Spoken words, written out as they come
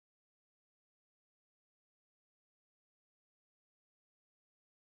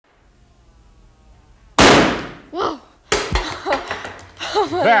Whoa.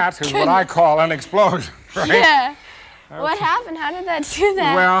 That is what I call an explosion, right? Yeah. Okay. What happened? How did that do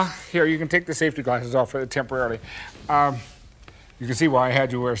that? Well, here, you can take the safety glasses off temporarily. You can see why I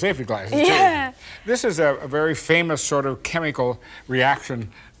had you wear safety glasses, yeah. too. This is a very famous sort of chemical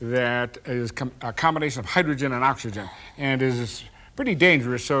reaction that is a combination of hydrogen and oxygen, and is pretty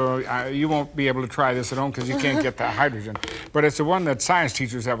dangerous, so you won't be able to try this at home because you can't get the hydrogen. But it's the one that science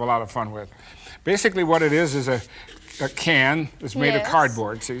teachers have a lot of fun with. Basically what it is a can that's made of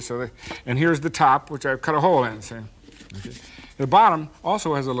cardboard, see? And here's the top, which I've cut a hole in, see? Okay. The bottom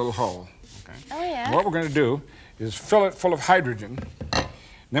also has a little hole. Okay? Oh, yeah. And what we're going to do is fill it full of hydrogen,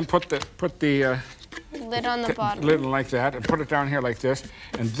 then put the lid on the bottom. Lid like that, and put it down here like this,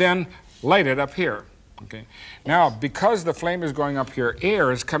 and then light it up here. Okay. Now, because the flame is going up here,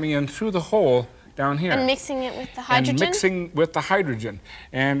 air is coming in through the hole down here. And mixing it with the hydrogen? And mixing with the hydrogen.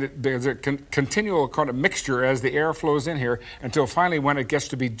 And there's a continual kind of mixture as the air flows in here until finally when it gets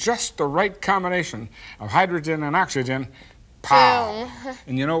to be just the right combination of hydrogen and oxygen, pow! Boom.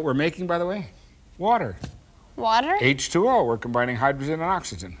 And you know what we're making, by the way? Water. Water? H2O. We're combining hydrogen and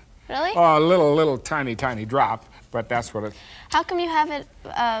oxygen. Really? Oh, a little tiny drop, but that's what it... How come you have it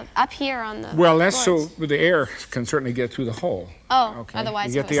up here on the Well, that's boards? so the air can certainly get through the hole. Oh, okay.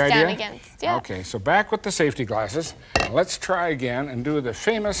 Otherwise you it get was the idea? down against. Yeah. Okay, so back with the safety glasses. Let's try again and do the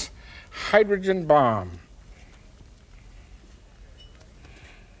famous hydrogen bomb.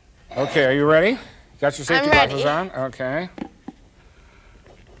 Okay, are you ready? Got your safety glasses on? Okay.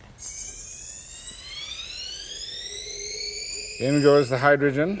 In goes the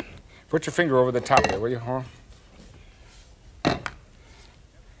hydrogen. Put your finger over the top there, will you? Now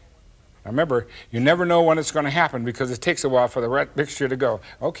remember, you never know when it's going to happen because it takes a while for the mixture to go.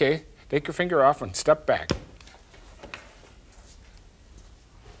 Okay, take your finger off and step back.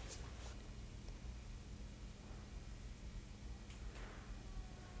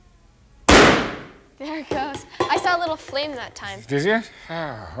 There it goes. I saw a little flame that time. Did you?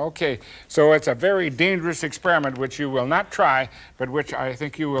 Ah, okay. So it's a very dangerous experiment which you will not try, but which I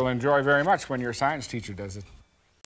think you will enjoy very much when your science teacher does it.